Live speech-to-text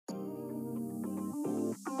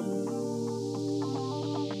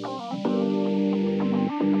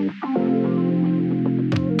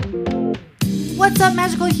What's up,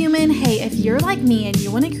 magical human? Hey, if you're like me and you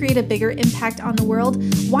want to create a bigger impact on the world,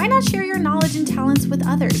 why not share your knowledge and talents with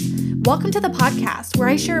others? Welcome to the podcast where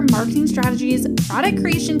I share marketing strategies, product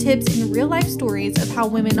creation tips, and real life stories of how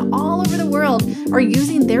women all over the world are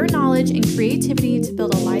using their knowledge and creativity to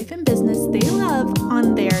build a life and business they love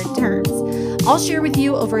on their terms. I'll share with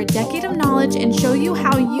you over a decade of knowledge and show you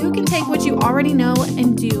how you can take what you already know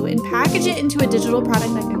and do and package it into a digital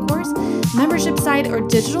product like a course, membership site, or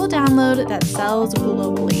digital download that sells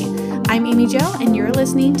globally. I'm Amy Jo, and you're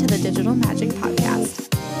listening to the Digital Magic Podcast.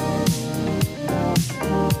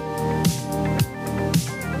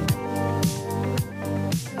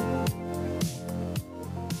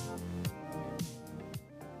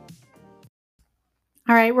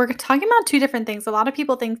 All right, we're talking about two different things. A lot of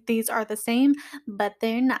people think these are the same, but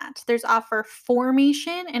they're not. There's offer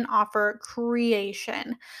formation and offer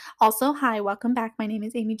creation. Also, hi, welcome back. My name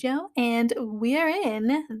is Amy Jo, and we are in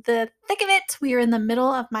the thick of it. We are in the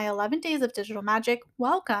middle of my 11 days of digital magic.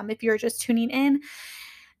 Welcome if you're just tuning in.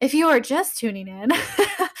 If you are just tuning in,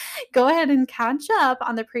 go ahead and catch up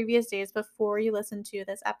on the previous days before you listen to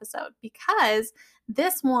this episode, because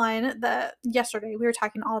this one, yesterday we were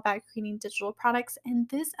talking all about creating digital products, and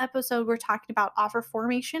this episode we're talking about offer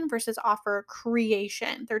formation versus offer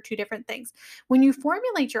creation. They're two different things. When you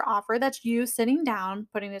formulate your offer, that's you sitting down,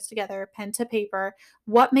 putting it together, pen to paper.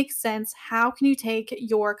 What makes sense? How can you take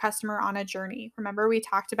your customer on a journey? Remember, we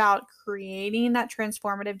talked about creating that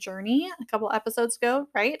transformative journey a couple episodes ago,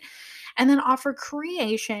 right? And then offer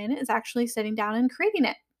creation is actually sitting down and creating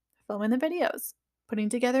it, filming the videos, putting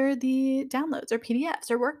together the downloads or PDFs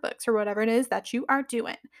or workbooks or whatever it is that you are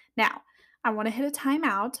doing. Now, I want to hit a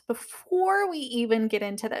timeout before we even get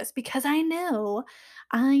into this, because I know,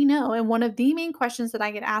 and one of the main questions that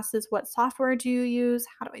I get asked is, what software do you use?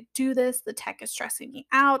 How do I do this? The tech is stressing me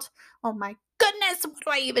out. Oh my goodness, what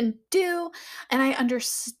do I even do? And I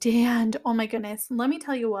understand. Oh my goodness. Let me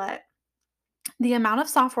tell you what. The amount of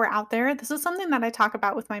software out there, this is something that I talk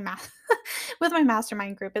about with my with my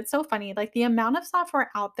mastermind group. It's so funny, like the amount of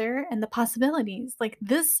software out there and the possibilities. Like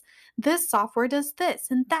this software does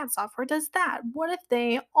this and that software does that. What if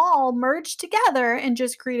they all merged together and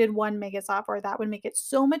just created one mega software? That would make it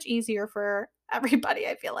so much easier for everybody,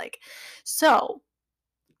 I feel like. So,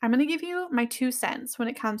 I'm going to give you my 2 cents when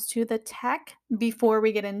it comes to the tech before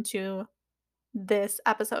we get into this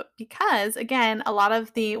episode, because again, a lot of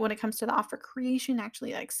when it comes to the offer creation,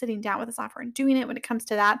 actually like sitting down with the software and doing it, when it comes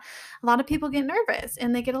to that, a lot of people get nervous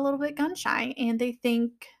and they get a little bit gun shy and they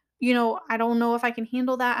think, I don't know if I can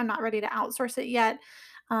handle that. I'm not ready to outsource it yet.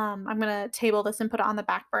 I'm going to table this and put it on the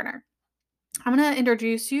back burner. I'm going to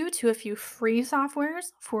introduce you to a few free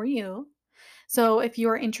softwares for you. So if you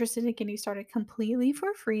are interested in getting started completely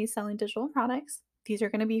for free selling digital products, these are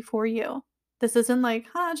going to be for you. This isn't like,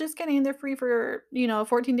 just kidding, they're free for, a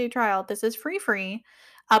 14-day trial. This is free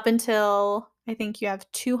up until I think you have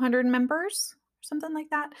 200 members or something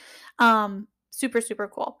like that. Super, super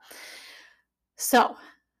cool. So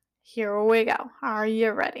here we go. Are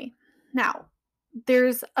you ready? Now,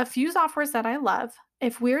 there's a few softwares that I love.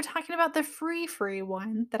 If we're talking about the free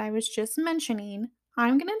one that I was just mentioning,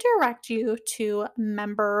 I'm going to direct you to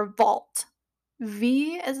Member Vault.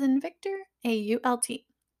 V as in Victor, AULT.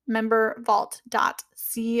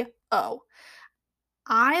 Membervault.co.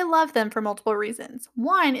 I love them for multiple reasons.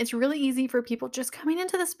 One, it's really easy for people just coming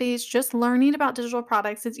into the space, just learning about digital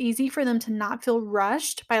products. It's easy for them to not feel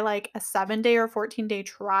rushed by like a 7-day or 14-day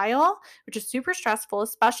trial, which is super stressful,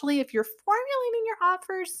 especially if you're formulating your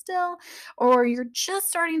offers still, or you're just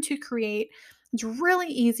starting to create. It's really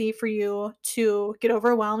easy for you to get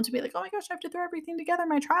overwhelmed, to be like, oh my gosh, I have to throw everything together.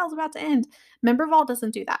 My trial's about to end. MemberVault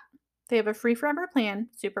doesn't do that. They have a free forever plan.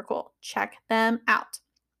 Super cool. Check them out.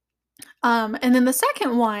 And then the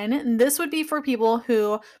second one, this would be for people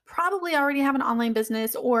who probably already have an online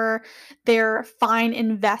business or they're fine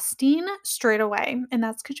investing straight away, and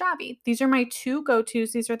that's Kajabi. These are my two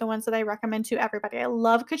go-tos. These are the ones that I recommend to everybody. I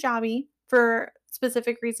love Kajabi for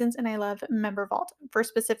specific reasons, and I love MemberVault for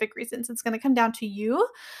specific reasons. It's going to come down to you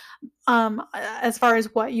as far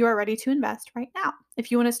as what you are ready to invest right now.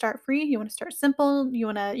 If you want to start free, you want to start simple, you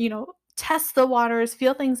want to, test the waters,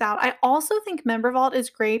 feel things out. I also think MemberVault is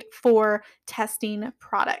great for testing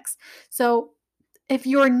products. So if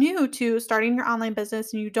you're new to starting your online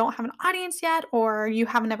business and you don't have an audience yet, or you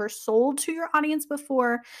haven't ever sold to your audience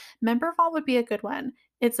before, MemberVault would be a good one.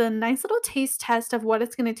 It's a nice little taste test of what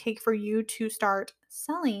it's going to take for you to start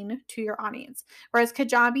selling to your audience. Whereas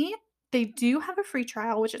Kajabi, they do have a free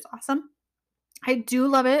trial, which is awesome. I do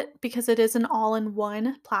love it because it is an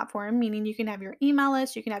all-in-one platform, meaning you can have your email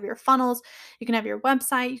list, you can have your funnels, you can have your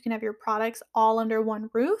website, you can have your products all under one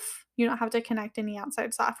roof. You don't have to connect any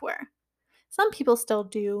outside software. Some people still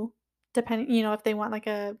do, depending, if they want like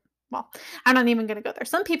well, I'm not even going to go there.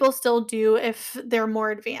 Some people still do if they're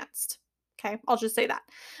more advanced. Okay, I'll just say that.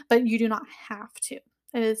 But you do not have to.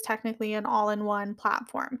 It is technically an all in one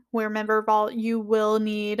platform where Member Vault, you will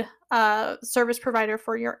need a service provider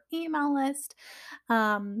for your email list,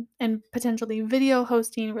 and potentially video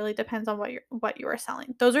hosting. Really depends on what you are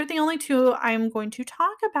selling. Those are the only two I'm going to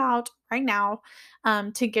talk about right now,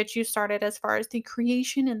 to get you started as far as the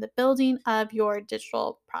creation and the building of your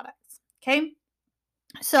digital products. Okay.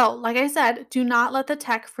 So, like I said, do not let the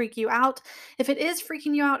tech freak you out. If it is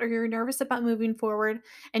freaking you out or you're nervous about moving forward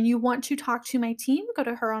and you want to talk to my team, go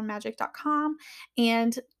to herownmagic.com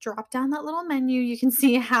and drop down that little menu. You can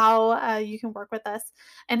see how you can work with us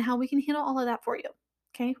and how we can handle all of that for you.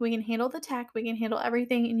 Okay, we can handle the tech, we can handle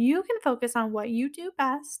everything, and you can focus on what you do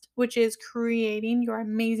best, which is creating your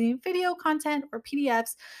amazing video content or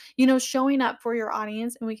PDFs, showing up for your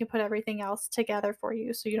audience, and we can put everything else together for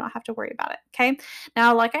you so you don't have to worry about it. Okay.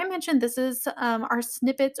 Now, like I mentioned, this is our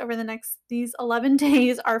snippets over these 11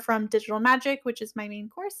 days are from Digital Magic, which is my main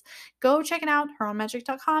course. Go check it out,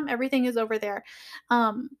 herownmagic.com. Everything is over there.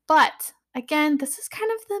 But again, this is kind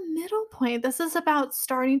of the middle point. This is about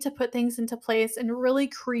starting to put things into place and really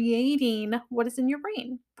creating what is in your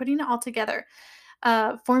brain, putting it all together,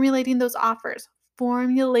 formulating those offers,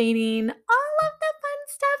 formulating all of the fun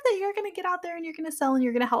stuff that you're going to get out there and you're going to sell and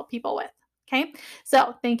you're going to help people with. Okay.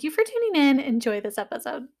 So thank you for tuning in. Enjoy this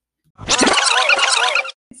episode.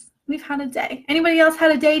 We've had a day. Anybody else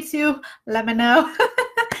had a day too? Let me know.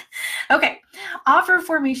 Okay. Offer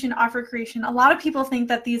formation, offer creation. A lot of people think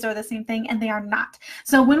that these are the same thing, and they are not.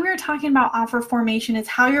 So when we're talking about offer formation, it's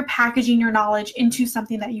how you're packaging your knowledge into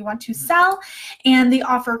something that you want to sell, and the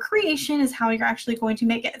offer creation is how you're actually going to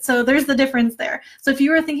make it. So there's the difference there. So if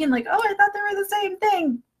you were thinking like, oh, I thought they were the same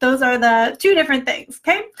thing, those are the two different things,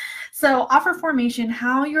 okay? So offer formation,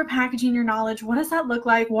 how you're packaging your knowledge, what does that look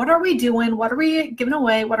like? What are we doing? What are we giving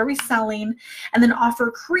away? What are we selling? And then offer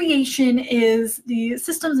creation is the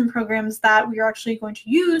systems and programs that we are actually going to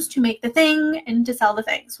use to make the thing and to sell the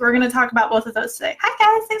things. We're going to talk about both of those today. Hi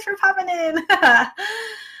guys, thanks for popping in.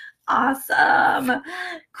 Awesome.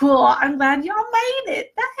 Cool. I'm glad y'all made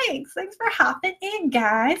it. Thanks for hopping in,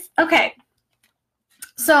 guys. Okay.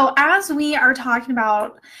 So as we are talking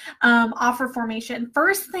about offer formation,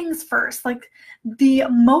 first things first, like the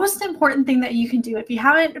most important thing that you can do, if you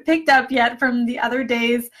haven't picked up yet from the other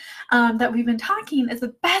days that we've been talking, is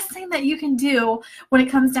the best thing that you can do when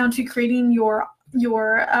it comes down to creating your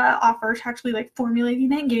offer, to actually like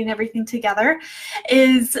formulating it and getting everything together,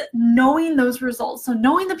 is knowing those results. So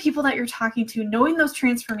knowing the people that you're talking to, knowing those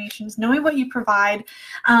transformations, knowing what you provide,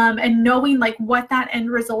 and knowing like what that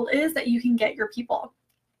end result is that you can get your people.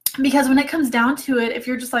 Because when it comes down to it, if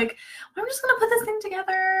you're just like, well, I'm just going to put this thing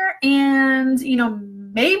together and,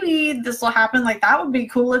 maybe this will happen. Like that would be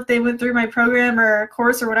cool if they went through my program or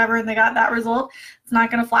course or whatever and they got that result. It's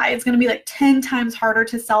not going to fly. It's going to be like 10 times harder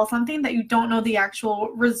to sell something that you don't know the actual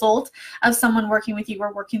result of someone working with you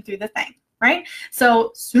or working through the thing, right?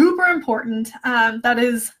 So super important. That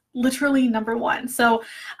is literally number one. So,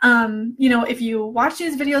 if you watch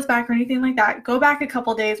these videos back or anything like that, go back a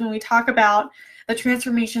couple days when we talk about the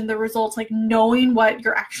transformation, the results, like knowing what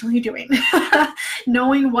you're actually doing,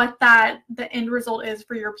 knowing what the end result is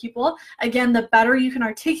for your people. Again, the better you can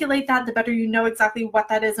articulate that, the better you know exactly what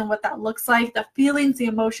that is and what that looks like, the feelings, the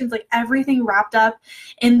emotions, like everything wrapped up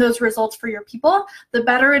in those results for your people, the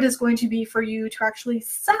better it is going to be for you to actually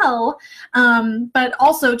sell, but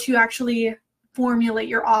also to actually formulate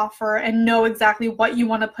your offer and know exactly what you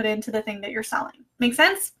want to put into the thing that you're selling. Make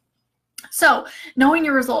sense? So knowing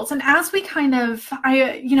your results, and as we kind of,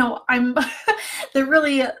 I'm the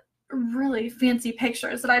really fancy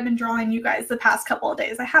pictures that I've been drawing you guys the past couple of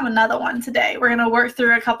days. I have another one today. We're going to work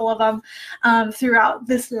through a couple of them throughout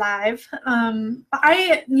this live.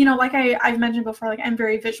 I've mentioned before, like I'm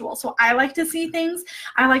very visual. So I like to see things.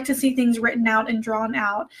 I like to see things written out and drawn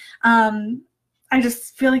out. I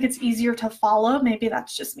just feel like it's easier to follow. Maybe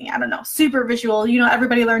that's just me. I don't know. Super visual.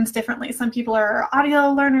 Everybody learns differently. Some people are audio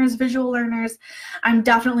learners, visual learners. I'm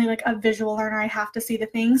definitely like a visual learner. I have to see the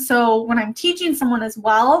things. So when I'm teaching someone as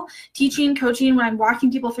well, teaching, coaching, when I'm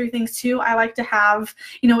walking people through things too, I like to have,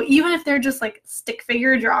 even if they're just like stick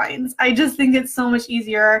figure drawings, I just think it's so much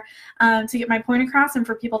easier to get my point across and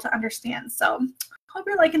for people to understand. So hope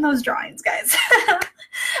you're liking those drawings, guys.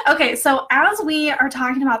 Okay, so as we are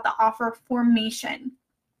talking about the offer formation,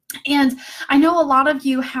 And I know a lot of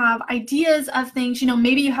you have ideas of things,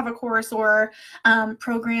 maybe you have a course or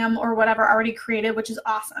program or whatever already created, which is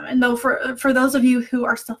awesome. And though for those of you who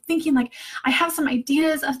are still thinking like, I have some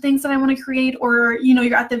ideas of things that I want to create, or,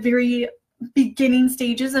 you're at the very beginning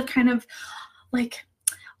stages of kind of like,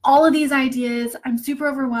 all of these ideas, I'm super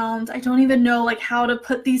overwhelmed. I don't even know like how to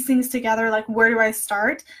put these things together. Like, where do I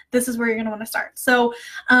start? This is where you're going to want to start. So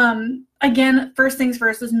again, first things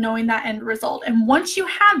first is knowing that end result. And once you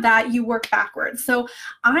have that, you work backwards. So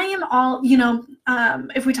I am all,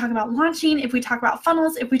 if we talk about launching, if we talk about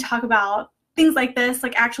funnels, if we talk about things like this,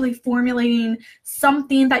 like actually formulating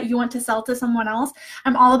something that you want to sell to someone else,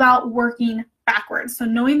 I'm all about working backwards. So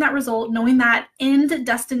knowing that result, knowing that end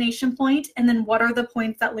destination point, and then what are the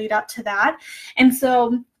points that lead up to that. And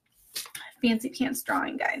so fancy pants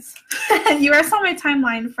drawing, guys. You guys saw my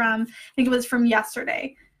timeline from, I think it was from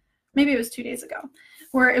yesterday. Maybe it was 2 days ago,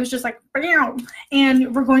 where it was just like, bam,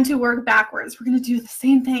 and we're going to work backwards. We're going to do the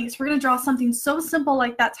same things. We're going to draw something so simple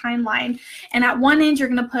like that timeline. And at one end, you're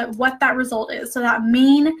going to put what that result is. So that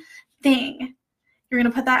main thing, you're going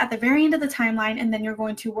to put that at the very end of the timeline, and then you're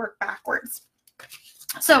going to work backwards.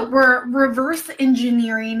 So we're reverse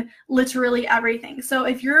engineering literally everything. So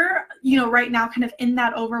if you're, right now kind of in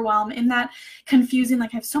that overwhelm, in that confusing,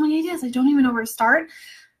 like I have so many ideas, I don't even know where to start,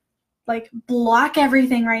 like block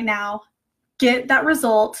everything right now, get that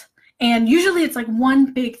result. And usually it's like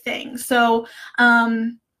one big thing. So,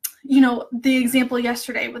 the example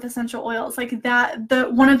yesterday with essential oils, like that,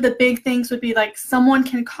 one of the big things would be like someone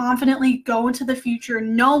can confidently go into the future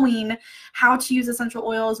knowing how to use essential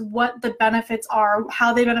oils, what the benefits are,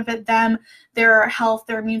 how they benefit them, their health,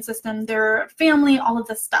 their immune system, their family, all of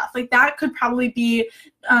this stuff. Like that could probably be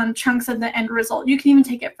chunks of the end result. You can even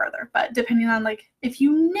take it further, but depending on like if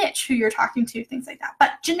you niche who you're talking to, things like that.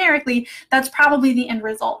 But generically, that's probably the end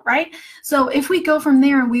result, right? So if we go from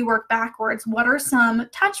there and we work backwards, what are some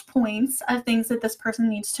touch points of things that this person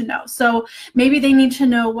needs to know? So maybe they need to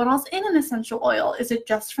know what else in an essential oil. Is it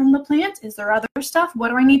just from the plant? Is there other stuff? What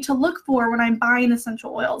do I need to look for when I'm buying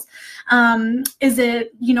essential oils? Is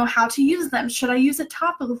it, how to use them? Should I use it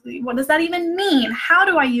topically? What does that even mean? How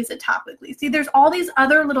do I use it topically? See, there's all these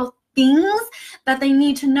other little things that they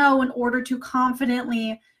need to know in order to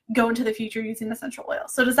confidently go into the future using essential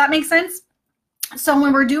oils. So does that make sense? So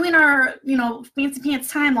when we're doing our, fancy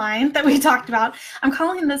pants timeline that we talked about, I'm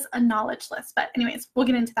calling this a knowledge list. But anyways, we'll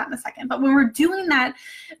get into that in a second. But when we're doing that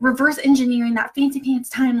reverse engineering, that fancy pants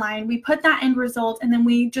timeline, we put that end result and then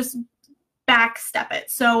we just back step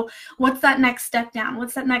it. So what's that next step down?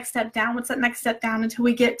 What's that next step down? What's that next step down until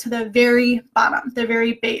we get to the very bottom, the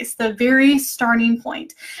very base, the very starting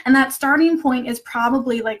point. And that starting point is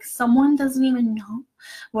probably like someone doesn't even know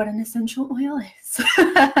what an essential oil is.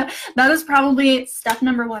 That is probably step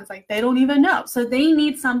number one. It's like they don't even know. So they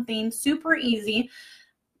need something super easy.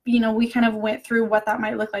 We kind of went through what that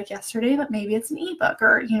might look like yesterday, but maybe it's an ebook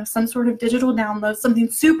or, some sort of digital download, something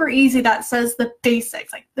super easy that says the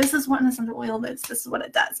basics, like this is what an essential oil is, this is what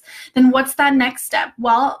it does. Then what's that next step?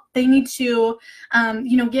 Well, they need to,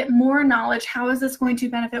 get more knowledge. How is this going to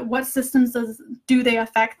benefit? What systems do they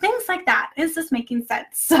affect? Things like that. Is this making sense?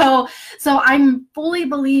 So I fully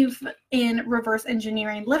believe in reverse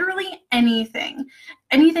engineering, literally anything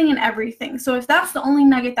and everything. So if that's the only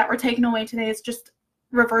nugget that we're taking away today, is just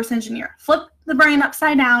reverse engineer. Flip the brain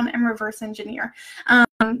upside down and reverse engineer.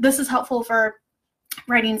 This is helpful for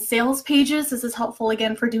writing sales pages. This is helpful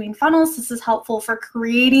again for doing funnels. This is helpful for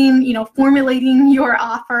creating, formulating your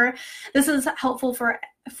offer. This is helpful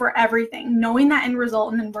for everything, knowing that end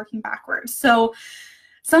result and then working backwards. So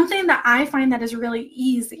something that I find that is really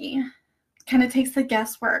easy, kind of takes the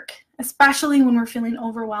guesswork, especially when we're feeling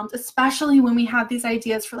overwhelmed, especially when we have these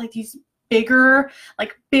ideas for like these bigger,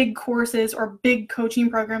 like big courses or big coaching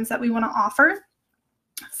programs that we want to offer.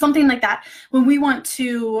 Something like that. When we want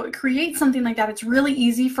to create something like that, it's really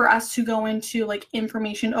easy for us to go into like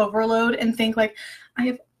information overload and think like, I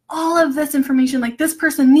have all of this information, like this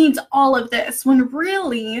person needs all of this, when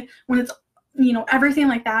really, when it's everything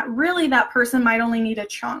like that, really that person might only need a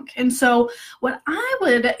chunk. And so what I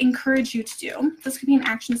would encourage you to do, this could be an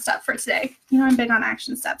action step for today. I'm big on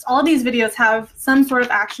action steps. All of these videos have some sort of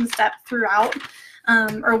action step throughout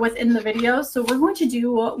or within the video. So we're going to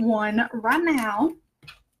do one right now.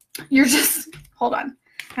 Hold on,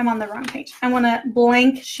 I'm on the wrong page. I want a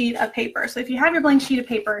blank sheet of paper. So if you have your blank sheet of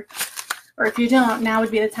paper, or if you don't, now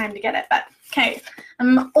would be the time to get it. But okay,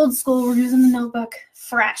 I'm old school. We're using the notebook.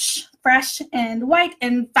 Fresh and white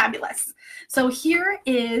and fabulous. So here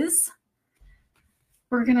is,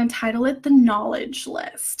 we're going to title it the knowledge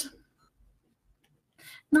list.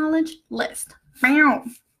 Knowledge list.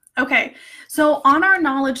 Bam. Okay, so on our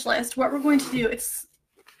knowledge list, what we're going to do, it's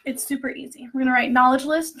super easy. We're going to write knowledge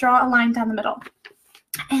list, draw a line down the middle.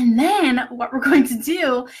 And then what we're going to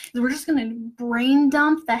do is we're just going to brain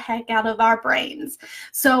dump the heck out of our brains.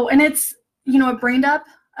 So, and it's, you know, a brain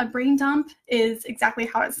dump is exactly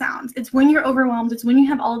how it sounds. It's when you're overwhelmed. It's when you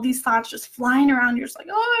have all of these thoughts just flying around. You're just like,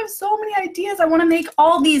 oh, I have so many ideas. I want to make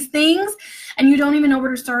all these things. And you don't even know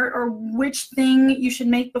where to start or which thing you should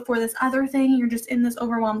make before this other thing. You're just in this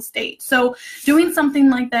overwhelmed state. So doing something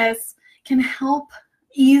like this can help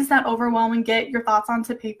ease that overwhelm and get your thoughts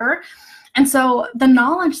onto paper. And so the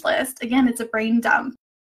knowledge list, again, it's a brain dump.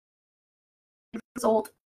 Result.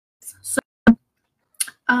 So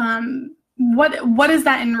what is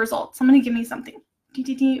that end result? Somebody give me something. Put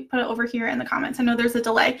it over here in the comments. I know there's a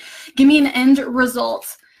delay. Give me an end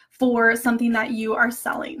result for something that you are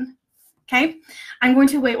selling. Okay? I'm going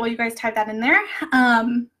to wait while you guys type that in there.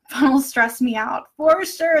 Funnels stress me out. For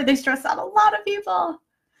sure. They stress out a lot of people.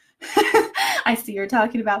 I see you're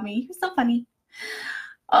talking about me. You're so funny.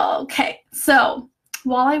 Okay, so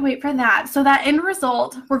while I wait for that, so that end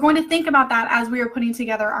result, we're going to think about that as we are putting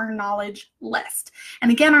together our knowledge list.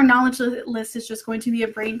 And again, our knowledge list is just going to be a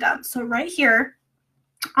brain dump. So right here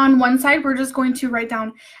on one side, we're just going to write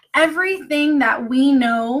down everything that we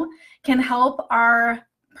know can help our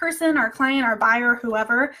person, our client, our buyer,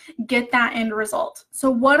 whoever, get that end result. So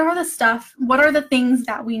what are the things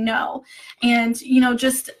that we know? And, you know,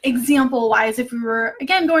 just example wise, if we were,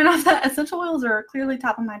 again, going off that, essential oils are clearly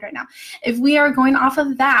top of mind right now. If we are going off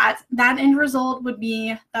of that end result would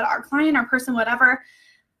be that our client, our person, whatever,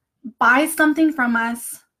 buys something from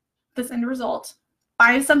us, this end result,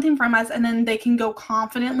 buys something from us, and then they can go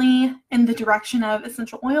confidently in the direction of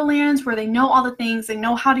essential oil lands where they know all the things, they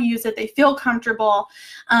know how to use it, they feel comfortable,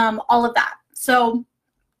 all of that. So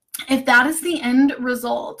if that is the end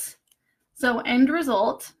result, so end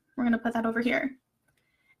result, we're going to put that over here.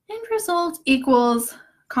 End result equals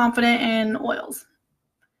confident in oils.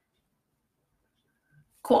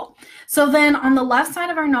 Cool. So then on the left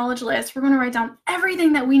side of our knowledge list, we're going to write down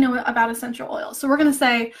everything that we know about essential oils. So we're going to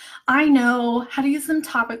say, I know how to use them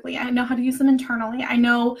topically. I know how to use them internally. I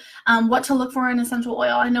know what to look for in essential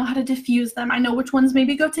oil. I know how to diffuse them. I know which ones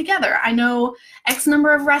maybe go together. I know X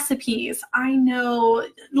number of recipes. I know,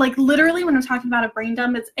 like literally when I'm talking about a brain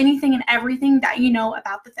dump, it's anything and everything that you know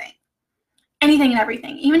about the thing. Anything and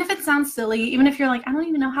everything, even if it sounds silly, even if you're like, I don't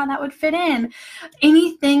even know how that would fit in,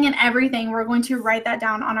 anything and everything, we're going to write that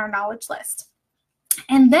down on our knowledge list.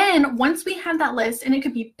 And then once we have that list, and it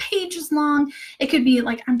could be pages long, it could be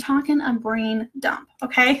like, I'm talking a brain dump,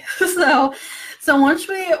 okay? So once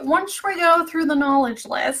we go through the knowledge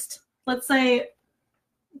list, let's say,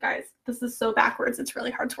 guys, this is so backwards. It's really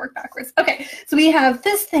hard to work backwards. Okay, so we have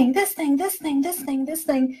this thing, this thing, this thing, this thing, this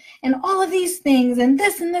thing, and all of these things, and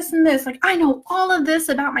this and this and this. Like, I know all of this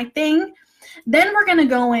about my thing. Then we're going to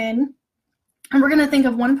go in and we're going to think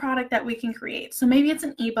of one product that we can create. So maybe it's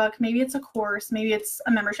an ebook, maybe it's a course, maybe it's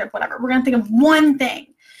a membership, whatever. We're going to think of one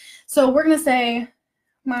thing. So we're going to say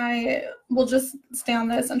we'll just stay on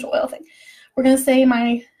the essential oil thing. We're going to say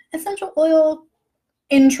my essential oil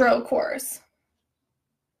intro course.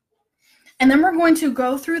 And then we're going to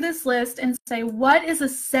go through this list and say, what is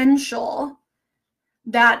essential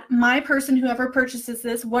that my person, whoever purchases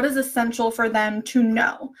this, what is essential for them to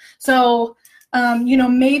know? So, you know,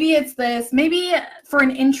 maybe it's this, maybe for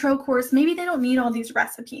an intro course, maybe they don't need all these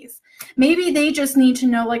recipes. Maybe they just need to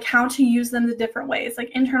know like how to use them the different ways, like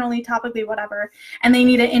internally, topically, whatever. And they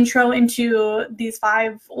need an intro into these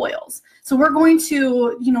 5 oils. So we're going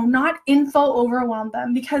to, you know, not info overwhelm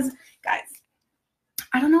them because, guys,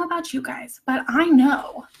 I don't know about you guys, but I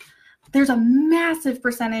know there's a massive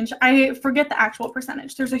percentage, I forget the actual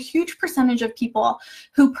percentage, there's a huge percentage of people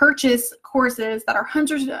who purchase courses that are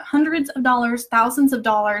hundreds of dollars, thousands of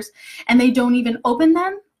dollars, and they don't even open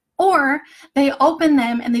them, or they open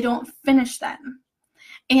them and they don't finish them.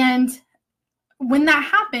 And when that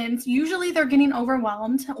happens, usually they're getting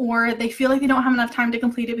overwhelmed or they feel like they don't have enough time to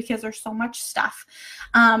complete it because there's so much stuff.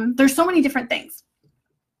 There's so many different things.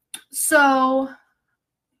 So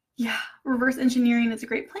yeah, reverse engineering is a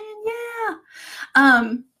great plan.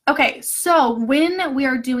 Yeah. Okay, so when we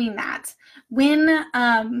are doing that,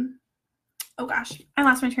 oh gosh, I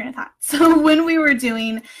lost my train of thought. So when we were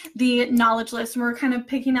doing the knowledge list, we're kind of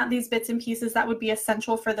picking out these bits and pieces that would be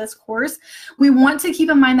essential for this course. We want to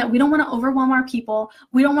keep in mind that we don't want to overwhelm our people.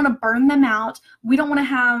 We don't want to burn them out. We don't want to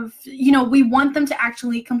have, you know, we want them to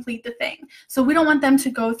actually complete the thing. So we don't want them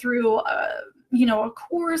to go through you know, a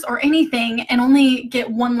course or anything and only get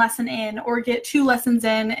 1 lesson in or get 2 lessons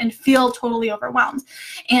in and feel totally overwhelmed.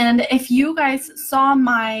 And if you guys saw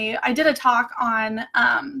I did a talk on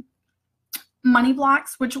money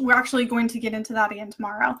blocks, which we're actually going to get into that again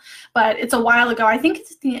tomorrow, but it's a while ago. I think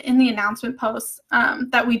it's in the announcement posts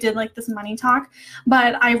that we did like this money talk,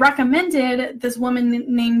 but I recommended this woman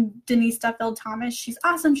named Denise Duffield Thomas. She's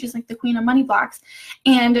awesome. She's like the queen of money blocks.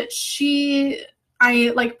 And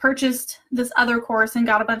I like purchased this other course and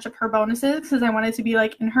got a bunch of her bonuses because I wanted to be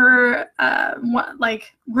like in her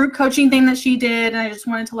like group coaching thing that she did, and I just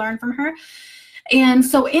wanted to learn from her. And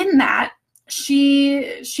so in that,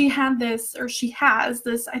 she had this, or she has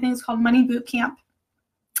this, I think it's called Money Boot Camp.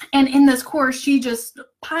 And in this course, she just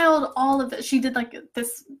piled all of it. She did like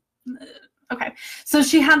this. Okay. So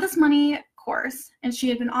she had this money course and she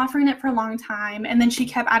had been offering it for a long time. And then she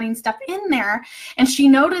kept adding stuff in there. And she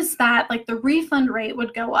noticed that like the refund rate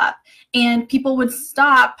would go up and people would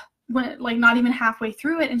stop when, like, not even halfway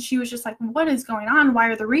through it. And she was just like, what is going on? Why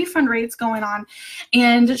are the refund rates going on?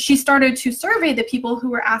 And she started to survey the people who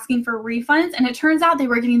were asking for refunds. And it turns out they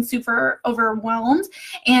were getting super overwhelmed.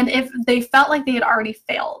 And if they felt like they had already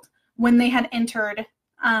failed when they had entered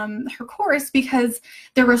her course, because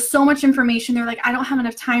there was so much information. They're like, I don't have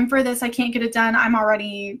enough time for this. I can't get it done. I'm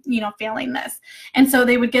already, failing this. And so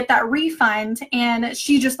they would get that refund, and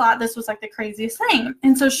she just thought this was like the craziest thing.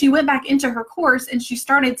 And so she went back into her course and she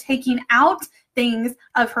started taking out things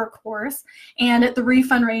of her course, and the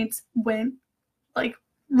refund rates went like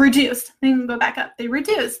reduced. They didn't go back up. They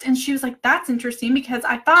reduced. And she was like, that's interesting, because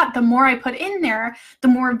I thought the more I put in there, the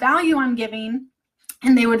more value I'm giving,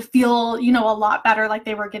 and they would feel, a lot better, like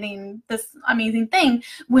they were getting this amazing thing,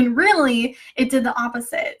 when really it did the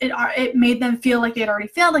opposite. It made them feel like they had already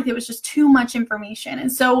failed, like it was just too much information.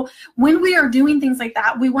 And so when we are doing things like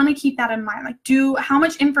that, we want to keep that in mind. Like, how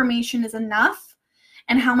much information is enough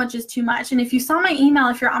and how much is too much? And if you saw my email,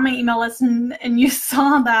 if you're on my email list and you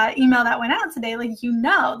saw that email that went out today, like,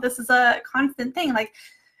 this is a constant thing. Like,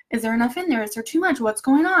 is there enough in there? Is there too much? What's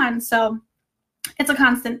going on? So it's a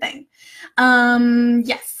constant thing.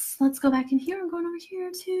 Yes, let's go back in here. I'm going over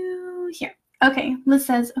here to here. Okay, Liz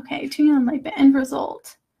says, okay, tuning on light, but end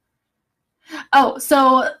result. Oh,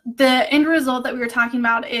 so the end result that we were talking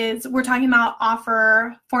about is we're talking about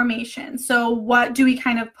offer formation. So what do we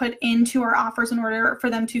kind of put into our offers in order for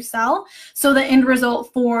them to sell? So the end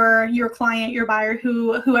result for your client, your buyer,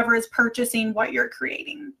 whoever is purchasing what you're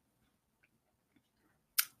creating.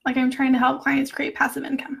 Like, I'm trying to help clients create passive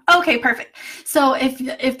income. Okay, perfect. So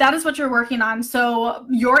if that is what you're working on, so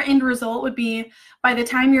your end result would be, by the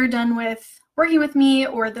time you're done with working with me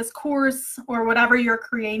or this course or whatever you're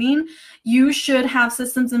creating, you should have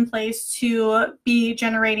systems in place to be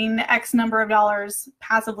generating X number of dollars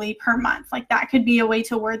passively per month. Like, that could be a way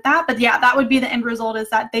to word that. But yeah, that would be the end result, is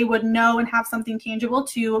that they would know and have something tangible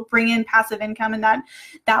to bring in passive income, and that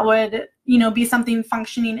would, be something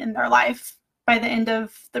functioning in their life by the end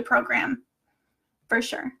of the program, for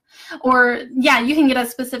sure. Or yeah, you can get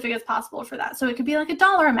as specific as possible for that. So it could be like a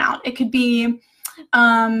dollar amount. It could be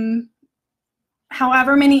however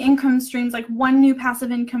many income streams, like one new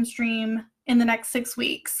passive income stream in the next 6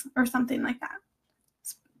 weeks or something like that.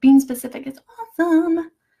 Being specific is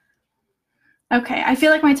awesome. Okay, I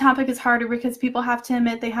feel like my topic is harder because people have to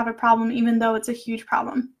admit they have a problem even though it's a huge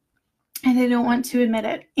problem, and they don't want to admit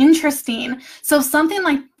it. Interesting. So something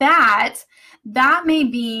like that may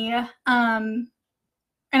be, and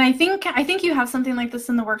I think you have something like this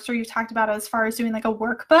in the works, or you've talked about it as far as doing like a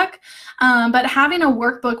workbook, but having a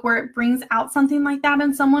workbook where it brings out something like that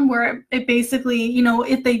in someone, where it basically,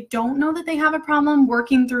 if they don't know that they have a problem,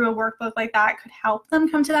 working through a workbook like that could help them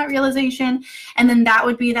come to that realization. And then that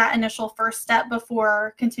would be that initial first step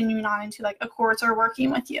before continuing on into like a course or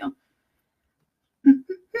working with you.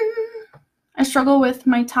 I struggle with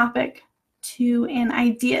my topic too and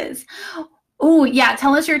ideas. Oh, yeah.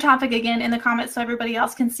 Tell us your topic again in the comments so everybody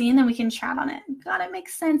else can see, and then we can chat on it. God, it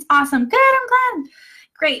makes sense. Awesome. Good. I'm glad.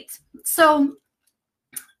 Great. So,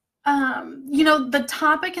 the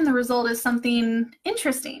topic and the result is something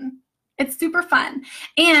interesting. It's super fun.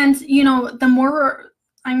 And, the more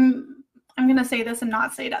I'm going to say this and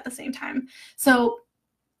not say it at the same time. So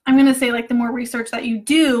I'm going to say, like, the more research that you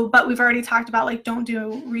do, but we've already talked about, like, don't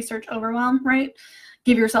do research overwhelm, right?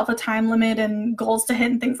 Give yourself a time limit and goals to hit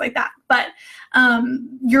and things like that. But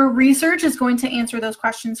your research is going to answer those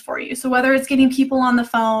questions for you. So whether it's getting people on the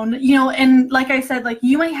phone, and like I said, like,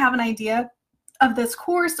 you might have an idea of this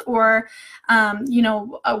course or, a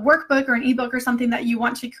workbook or an ebook or something that you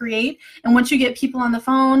want to create. And once you get people on the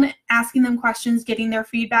phone, asking them questions, getting their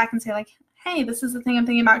feedback, and say, like, hey, this is the thing I'm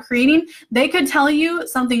thinking about creating, they could tell you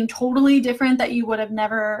something totally different that you would have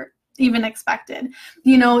never even expected.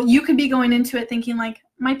 You could be going into it thinking like,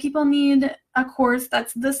 my people need a course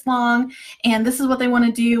that's this long and this is what they want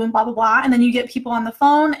to do and blah, blah, blah. And then you get people on the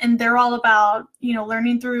phone and they're all about, you know,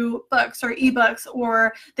 learning through books or ebooks,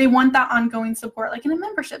 or they want that ongoing support, like in a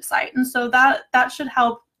membership site. And so that should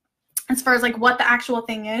help as far as like what the actual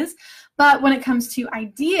thing is. But when it comes to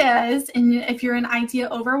ideas, and if you're in idea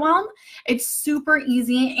overwhelm, it's super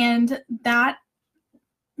easy, and that,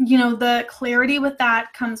 you know, the clarity with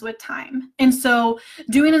that comes with time. And so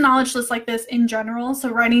doing a knowledge list like this in general, so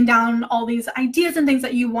writing down all these ideas and things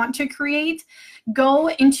that you want to create, go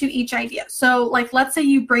into each idea. So like, let's say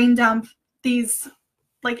you brain dump these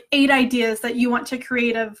like 8 ideas that you want to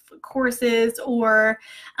create of courses or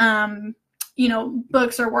you know,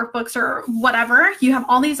 books or workbooks or whatever. You have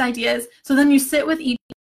all these ideas. So then you sit with each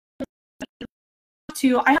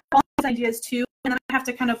I have all these ideas too, and then I have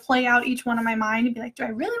to kind of play out each one in my mind and be like, do I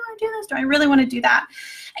really want to do this? Do I really want to do that?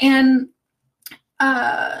 And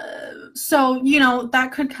so, you know,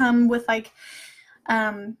 that could come with like,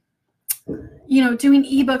 you know, doing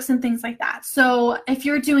ebooks and things like that. So if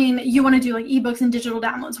you're doing, you want to do like ebooks and digital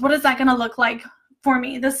downloads, what is that going to look like for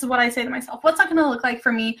me? This is what I say to myself. What's that going to look like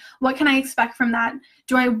for me? What can I expect from that?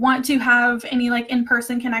 Do I want to have any like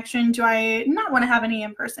in-person connection? Do I not want to have any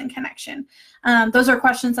in-person connection? Those are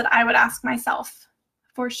questions that I would ask myself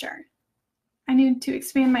for sure. I need to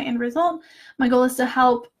expand my end result. My goal is to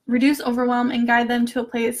help reduce overwhelm and guide them to a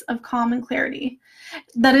place of calm and clarity.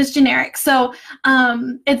 That is generic. So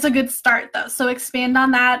it's a good start though. So expand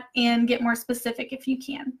on that and get more specific if you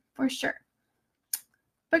can, for sure.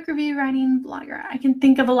 Book review, writing, blogger. I can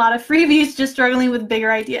think of a lot of freebies, just struggling with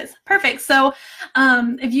bigger ideas. Perfect. So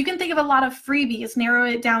if you can think of a lot of freebies, narrow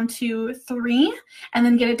it down to 3 and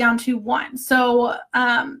then get it down to 1. So,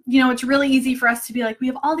 you know, it's really easy for us to be like, we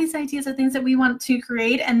have all these ideas of things that we want to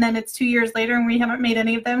create, and then it's 2 years later and we haven't made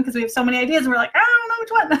any of them because we have so many ideas and we're like, I don't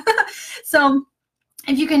know which one. So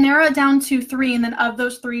if you can narrow it down to 3, and then of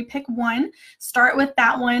those 3, pick 1, start with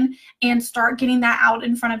that one and start getting that out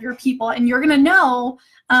in front of your people. And you're going to know,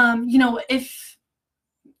 you know, if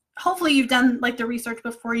hopefully you've done like the research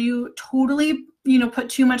before you totally, you know, put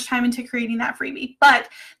too much time into creating that freebie, but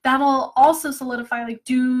that'll also solidify, like,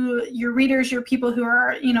 do your readers, your people who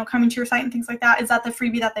are, you know, coming to your site and things like that, is that the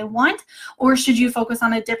freebie that they want, or should you focus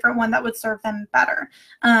on a different one that would serve them better?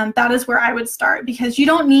 That is where I would start, because you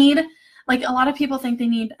don't need, like, a lot of people think they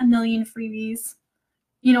need a million freebies,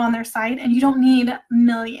 you know, on their site, and you don't need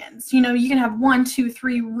millions. You know, you can have 1, 2,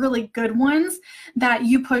 3 really good ones that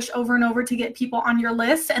you push over and over to get people on your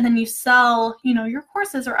list, and then you sell, you know, your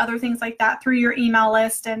courses or other things like that through your email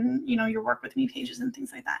list and, you know, your Work With Me pages and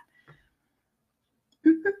things like that.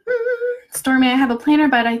 Stormy, I have a planner,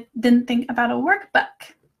 but I didn't think about a workbook.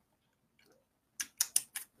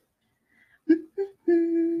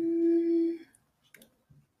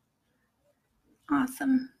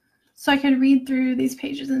 Awesome. So I could read through these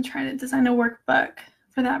pages and try to design a workbook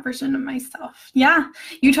for that version of myself. Yeah,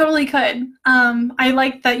 you totally could. I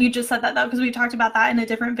like that you just said that though, because we talked about that in a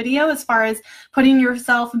different video as far as putting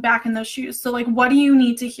yourself back in those shoes. So like, what do you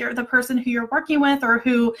need to hear? The person who you're working with or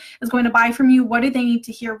who is going to buy from you, what do they need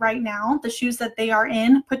to hear right now? The shoes that they are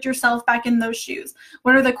in, put yourself back in those shoes.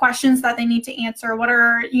 What are the questions that they need to answer? What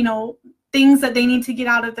are, you know, things that they need to get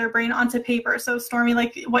out of their brain onto paper? So Stormy,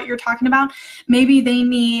 like what you're talking about, maybe they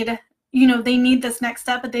need, you know, they need this next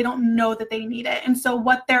step, but they don't know that they need it. And so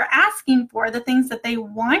what they're asking for, the things that they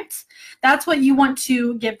want, that's what you want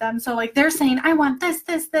to give them. So like they're saying, I want this,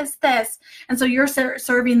 this, this, this. And so you're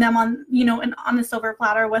serving them on, you know, on a silver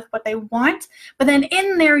platter with what they want. But then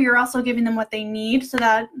in there, you're also giving them what they need so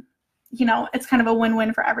that, you know, it's kind of a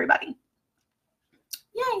win-win for everybody.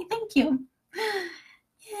 Yay, thank you.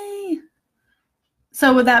 Yay.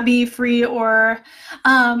 So would that be free or,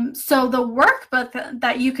 so the workbook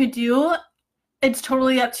that you could do, it's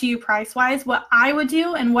totally up to you price-wise. What I would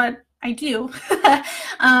do and what I do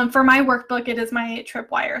for my workbook, it is my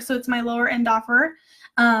Tripwire. So it's my lower end offer.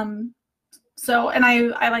 So, and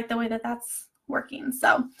I like the way that that's working.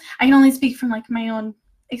 So I can only speak from like my own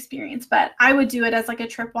experience, but I would do it as like a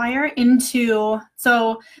Tripwire into,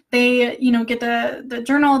 so they, you know, get the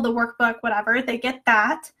journal, the workbook, whatever, they get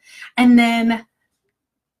that, and then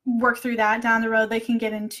work through that down the road. They can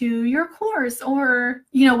get into your course or,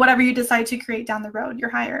 you know, whatever you decide to create down the road, your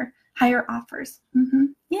higher offers.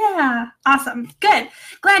 Yeah, awesome. Good.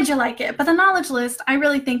 Glad you like it. But the knowledge list, I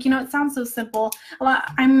really think, you know, it sounds so simple.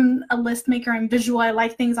 I'm a list maker. I'm visual. I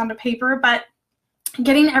like things on the paper, but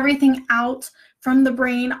getting everything out from the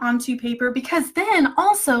brain onto paper, because then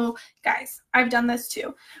also, guys, I've done this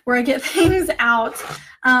too, where I get things out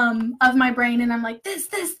of my brain and I'm like, this,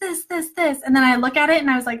 and then I look at it and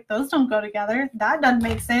I was like, those don't go together. That doesn't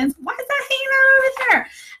make sense. Why is that hanging out over there?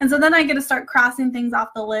 And so then I get to start crossing things off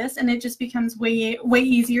the list, and it just becomes way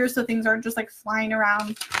easier, so things aren't just like flying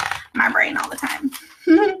around my brain all the time.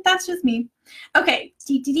 That's just me. Okay,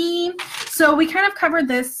 so we kind of covered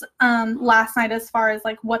this last night as far as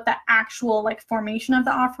like what the actual like formation of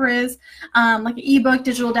the offer is. Like an ebook,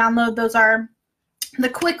 digital download, those are the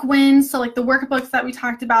quick wins. So like the workbooks that we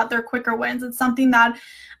talked about, they're quicker wins. It's something that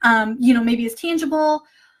maybe is tangible,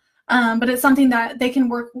 but it's something that they can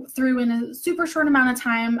work through in a super short amount of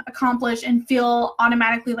time, accomplish, and feel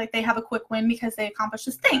automatically like they have a quick win because they accomplished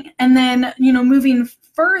this thing. And then, moving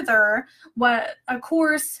further, what a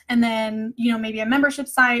course, and then, maybe a membership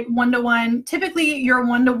site, one-to-one. Typically, your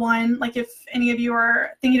one-to-one, like if any of you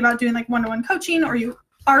are thinking about doing like one-to-one coaching, or you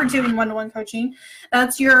are doing one-to-one coaching,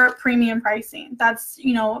 that's your premium pricing. That's,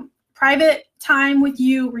 private time with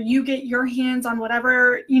you where you get your hands on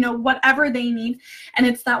whatever, whatever they need. And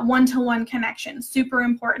it's that one-to-one connection. Super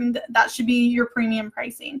important. That should be your premium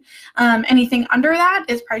pricing. Anything under that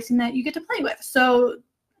is pricing that you get to play with. So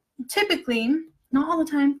typically, not all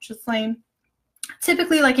the time, just saying,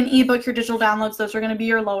 typically like an ebook, your digital downloads, those are going to be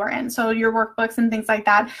your lower end. So your workbooks and things like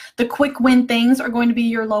that, the quick win things are going to be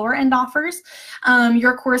your lower end offers.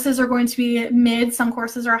 Your courses are going to be mid. Some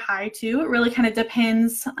courses are high too. It really kind of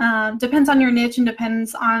depends on your niche and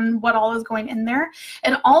depends on what all is going in there.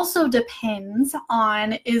 It also depends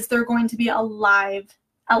on, is there going to be a live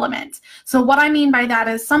element? So what I mean by that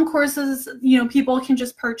is some courses, people can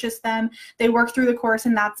just purchase them, they work through the course,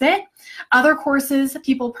 and that's it. Other courses,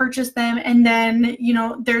 people purchase them, and then,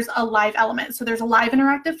 there's a live element. So there's a live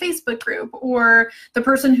interactive Facebook group, or the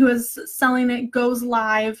person who is selling it goes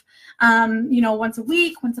live, once a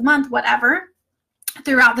week, once a month, whatever,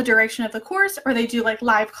 throughout the duration of the course, or they do like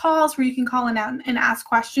live calls where you can call in and ask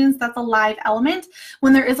questions. That's a live element.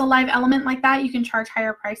 When there is a live element like that, you can charge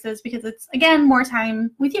higher prices because it's, again, more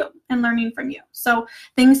time with you and learning from you. So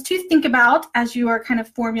things to think about as you are kind of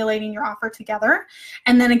formulating your offer together.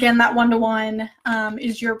 And then again, that one-to-one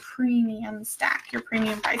is your premium stack, your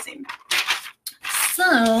premium pricing.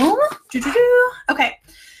 So, okay.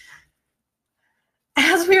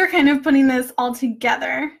 As we were kind of putting this all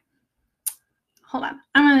together, hold on,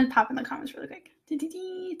 I'm going to pop in the comments really quick.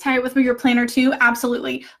 Tie it with your planner too.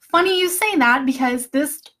 Absolutely. Funny you say that, because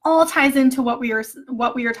this all ties into what we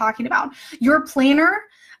are talking about. Your planner.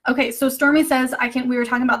 Okay, so Stormy says we were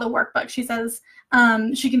talking about the workbook. She says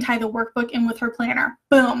she can tie the workbook in with her planner.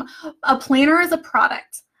 Boom. A planner is a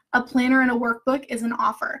product. A planner and a workbook is an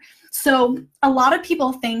offer. So a lot of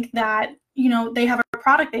people think that they have a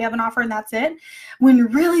product, they have an offer, and that's it, when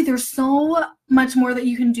really there's so much more that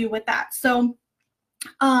you can do with that. So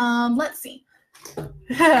let's see.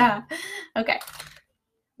 Okay.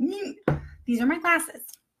 These are my glasses.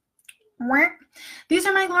 These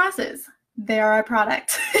are my glasses. They are a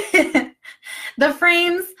product. The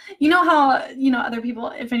frames, how, other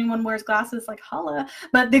people, if anyone wears glasses, like holla,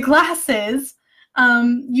 but the glasses,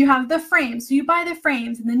 you have the frames. So you buy the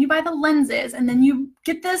frames, and then you buy the lenses, and then you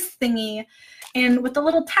get this thingy, and with the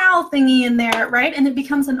little towel thingy in there, right? And it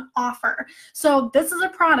becomes an offer. So this is a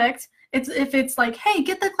product. If it's like, hey,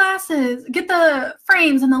 get the glasses, get the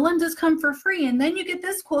frames, and the lenses come for free, and then you get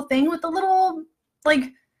this cool thing with the little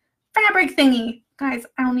like fabric thingy. Guys,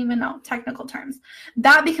 I don't even know technical terms.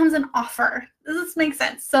 That becomes an offer. Does this make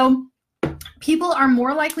sense? So people are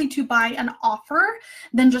more likely to buy an offer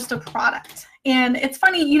than just a product. And it's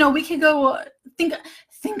funny, we could go think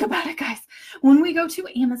about it, guys. When we go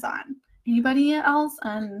to Amazon, anybody else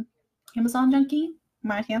an Amazon junkie?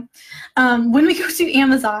 Marcia. When we go to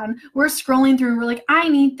Amazon, we're scrolling through and we're like, I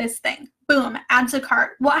need this thing. Boom, add to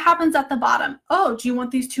cart. What happens at the bottom? Oh, do you want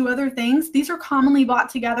these two other things? These are commonly bought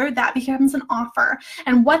together. That becomes an offer.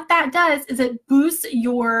 And what that does is it boosts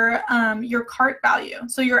your cart value.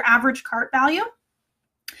 So your average cart value,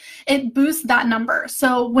 it boosts that number.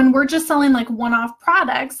 So when we're just selling like one-off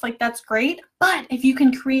products, like that's great. But if you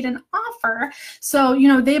can create an offer, so,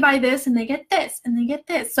 they buy this and they get this and they get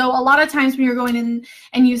this. So a lot of times when you're going in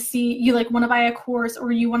and you like want to buy a course,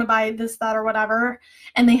 or you want to buy this, that, or whatever,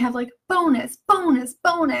 and they have like bonus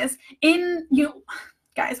in,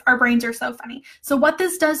 guys, our brains are so funny. So what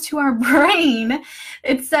this does to our brain,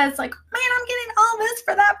 it says like, man, I'm getting all this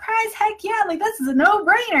for that price. Heck yeah, like this is a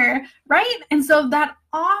no-brainer, right? And so that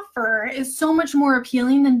offer is so much more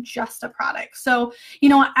appealing than just a product. So,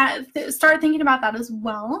 start thinking about that as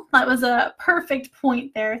well. That was a perfect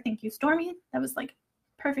point there. Thank you, Stormy. That was like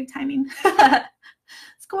Perfect timing.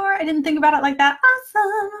 Score. I didn't think about it like that.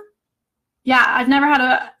 Awesome. Yeah, I've never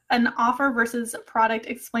had an offer versus product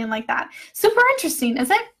explained like that. Super interesting,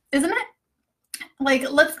 isn't it? Like,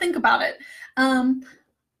 let's think about it. I'm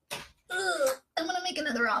gonna make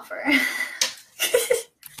another offer.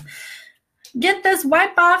 Get this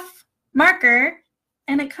wipe off marker,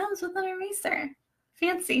 and it comes with an eraser.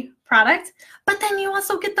 Fancy product. But then you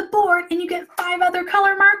also get the board, and you get 5 other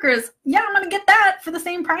color markers. Yeah, I'm gonna get that for the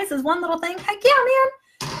same price as one little thing. Heck yeah,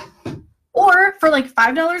 man. Or for like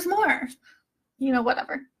 $5 more. You know,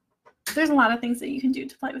 whatever. There's a lot of things that you can do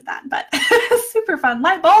to play with that, but super fun.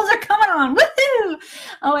 Light bulbs are coming on. Woohoo!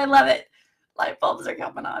 Oh, I love it. Light bulbs are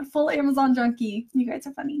coming on. Full Amazon junkie. You guys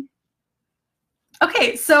are funny.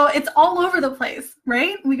 Okay, so it's all over the place,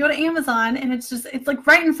 right? We go to Amazon and it's like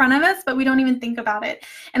right in front of us, but we don't even think about it.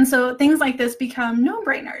 And so things like this become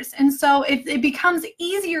no-brainers. And so it becomes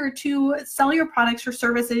easier to sell your products or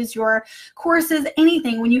services, your courses,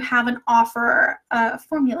 anything when you have an offer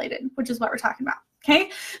formulated, which is what we're talking about.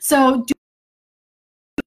 Okay, so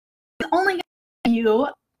only you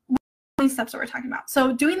these steps that we're talking about.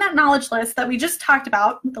 So doing that knowledge list that we just talked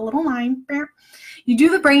about with the little line, you do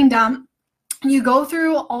the brain dump. You go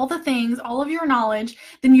through all the things, all of your knowledge,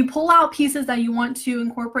 then you pull out pieces that you want to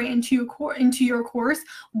incorporate into your course.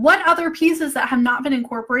 What other pieces that have not been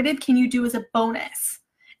incorporated can you do as a bonus?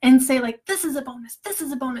 And say like, this is a bonus, this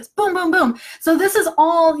is a bonus, boom, boom, boom. So this is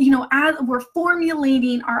all, you know, as we're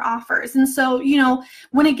formulating our offers. And so, you know,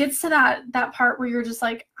 when it gets to that part where you're just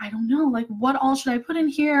like, I don't know, like what all should I put in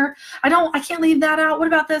here? I can't leave that out. What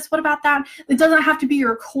about this? What about that? It doesn't have to be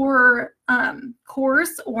your core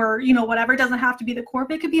course or, you know, whatever. It doesn't have to be the core,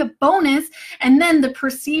 but it could be a bonus. And then the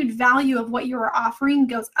perceived value of what you're offering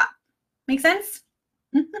goes up. Make sense?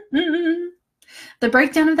 The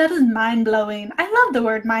breakdown of that is mind-blowing. I love the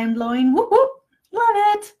word mind-blowing. Whoop, whoop. Love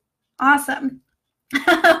it. Awesome.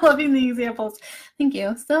 Loving the examples. Thank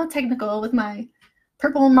you. So technical with my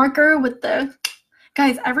purple marker with the...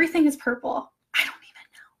 Guys, everything is purple. I don't even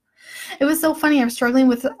know. It was so funny. I was struggling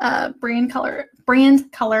with brand colors.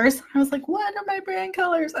 I was like, what are my brand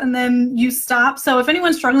colors? And then you stop. So if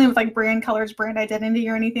anyone's struggling with like brand colors, brand identity,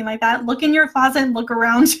 or anything like that, look in your closet and look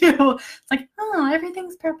around you. It's like, oh,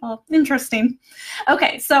 everything's purple. Interesting.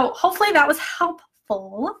 Okay, so hopefully that was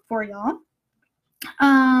helpful for y'all.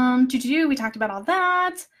 We talked about all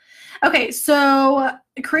that. Okay, so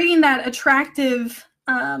creating that attractive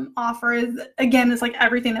offer is like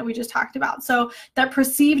everything that we just talked about. So that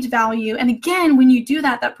perceived value, and again, when you do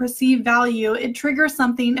that perceived value, it triggers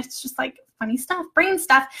something. It's just like funny stuff, brain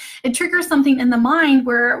stuff. It triggers something in the mind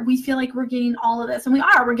where we feel like we're getting all of this, and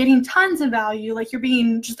we're getting tons of value. Like you're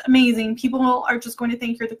being just amazing. People are just going to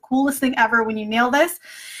think you're the coolest thing ever when you nail this.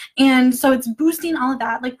 And so it's boosting all of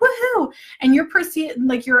that, like woohoo, and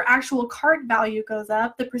your actual cart value goes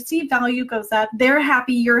up, the perceived value goes up, they're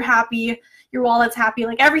happy, you're happy, your wallet's happy,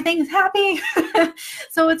 like everything is happy.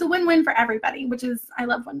 So it's a win-win for everybody, which is, I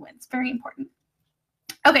love win-wins, very important.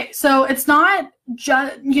 Okay, so it's not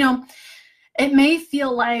just, you know, it may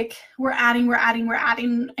feel like we're adding,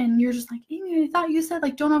 and you're just like, Amy, I thought you said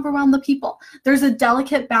like don't overwhelm the people. There's a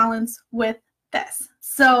delicate balance with this.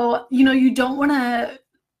 So, you know, you don't want to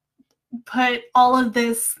put all of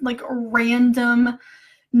this like random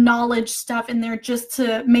knowledge stuff in there just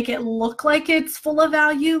to make it look like it's full of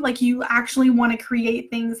value. Like you actually want to create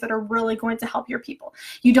things that are really going to help your people.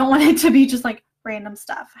 You don't want it to be just like random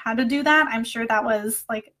stuff. How to do that? I'm sure that was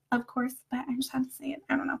like, of course, but I just had to say it.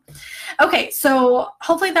 I don't know. Okay, so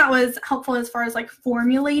hopefully that was helpful as far as like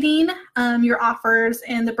formulating your offers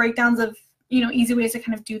and the breakdowns of, you know, easy ways to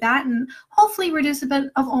kind of do that and hopefully reduce a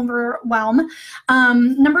bit of overwhelm.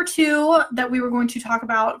 Number 2 that we were going to talk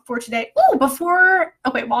about for today. I'll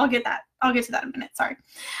get to that in a minute. Sorry.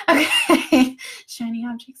 Okay. Shiny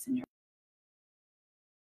objects in your...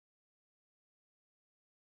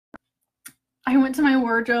 I went to my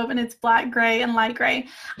wardrobe and it's black, gray, and light gray.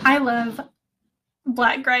 I love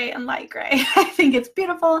black, gray, and light gray. I think it's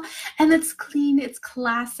beautiful and it's clean. It's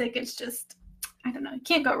classic. It's just, I don't know, you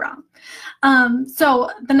can't go wrong.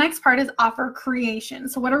 So the next part is offer creation.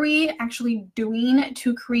 So what are we actually doing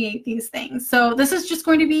to create these things? So this is just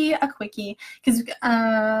going to be a quickie because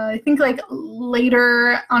I think like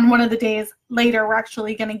later on one of the days later, we're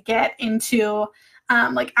actually going to get into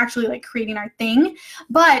like actually like creating our thing.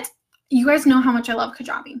 But you guys know how much I love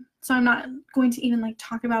Kajabi. So I'm not going to even like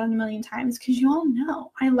talk about it a million times because you all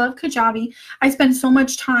know I love Kajabi. I spend so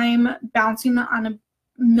much time bouncing on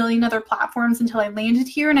million other platforms until I landed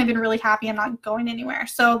here, and I've been really happy. I'm not going anywhere.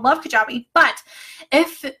 So love Kajabi. But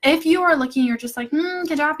if you are looking, you're just like,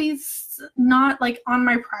 Kajabi's not like on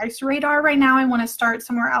my price radar right now, I want to start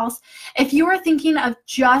somewhere else. If you are thinking of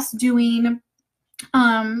just doing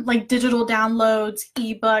like digital downloads,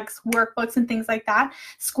 ebooks, workbooks, and things like that,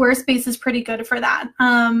 Squarespace is pretty good for that.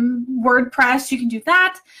 WordPress, you can do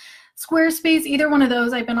that. Squarespace, either one of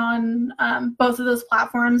those. I've been on both of those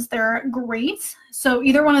platforms. They're great. So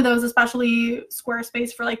either one of those, especially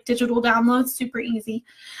Squarespace for like digital downloads, super easy.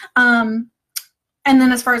 And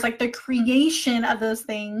then as far as like the creation of those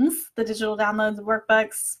things, the digital downloads,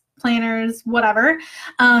 workbooks, planners, whatever,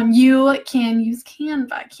 you can use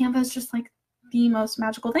Canva. Canva is just like the most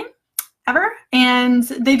magical thing ever. And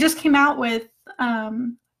they just came out with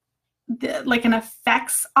like an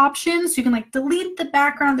effects option, so you can like delete the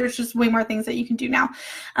background. There's just way more things that you can do now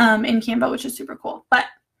in Canva, which is super cool. But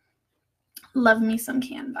love me some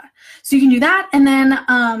Canva. So you can do that. And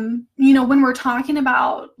then, you know, when we're talking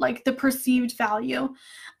about like the perceived value,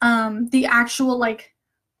 the actual like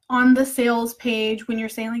on the sales page, when you're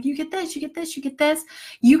saying like, you get this, you get this, you get this,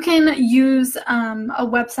 you can use a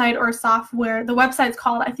website or software. The website's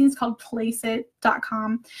called, I think it's called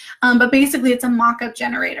placeit.com. But basically it's a mock-up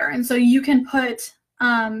generator. And so you can put,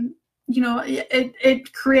 you know,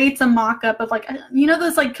 it creates a mock-up of like, you know,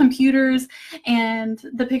 those like computers and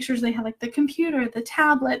the pictures, they have like the computer, the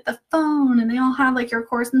tablet, the phone, and they all have like your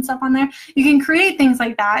course and stuff on there. You can create things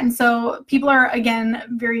like that. And so people are, again,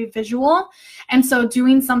 very visual. And so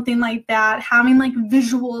doing something like that, having like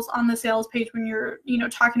visuals on the sales page when you're, you know,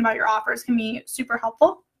 talking about your offers can be super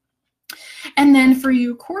helpful. And then for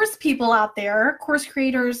you course people out there, course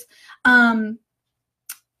creators,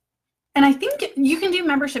 and I think you can do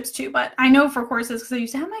memberships too, but I know for courses, because I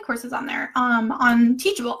used to have my courses on there, on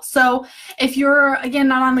Teachable. So if you're, again,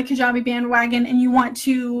 not on the Kajabi bandwagon and you want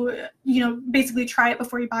to, you know, basically try it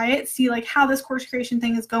before you buy it, see like how this course creation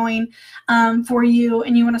thing is going for you,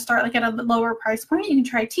 and you want to start like at a lower price point, you can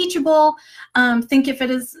try Teachable.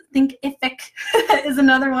 Thinkific is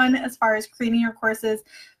another one as far as creating your courses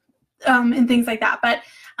and things like that. But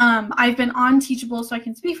I've been on Teachable, so I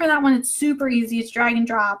can speak for that one. It's super easy. It's drag and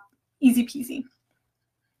drop. Easy peasy.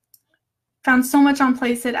 Found so much on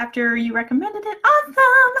Placeit after you recommended it.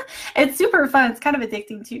 Awesome! It's super fun. It's kind of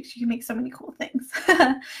addicting too, because you can make so many cool things.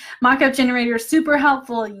 Mockup generator, super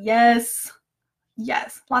helpful. Yes.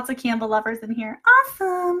 Yes. Lots of Canva lovers in here.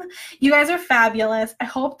 Awesome. You guys are fabulous. I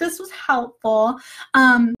hope this was helpful.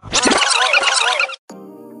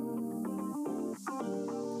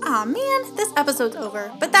 Aw man, this episode's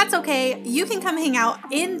over, but that's okay. You can come hang out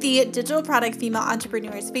in the Digital Product Female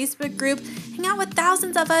Entrepreneurs Facebook group, hang out with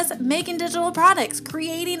thousands of us making digital products,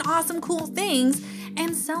 creating awesome, cool things,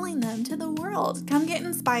 and selling them to the world. Come get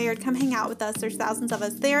inspired, come hang out with us. There's thousands of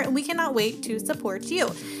us there, and we cannot wait to support you.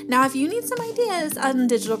 Now, if you need some ideas on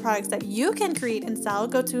digital products that you can create and sell,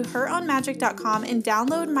 go to herownmagic.com and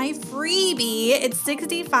download my freebie. It's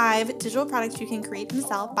 65 digital products you can create and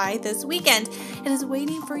sell by this weekend. It is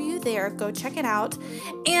waiting for you there. Go check it out.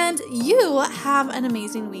 And you have an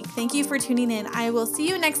amazing week. Thank you for tuning in. I will see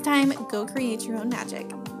you next time. Go create your own magic.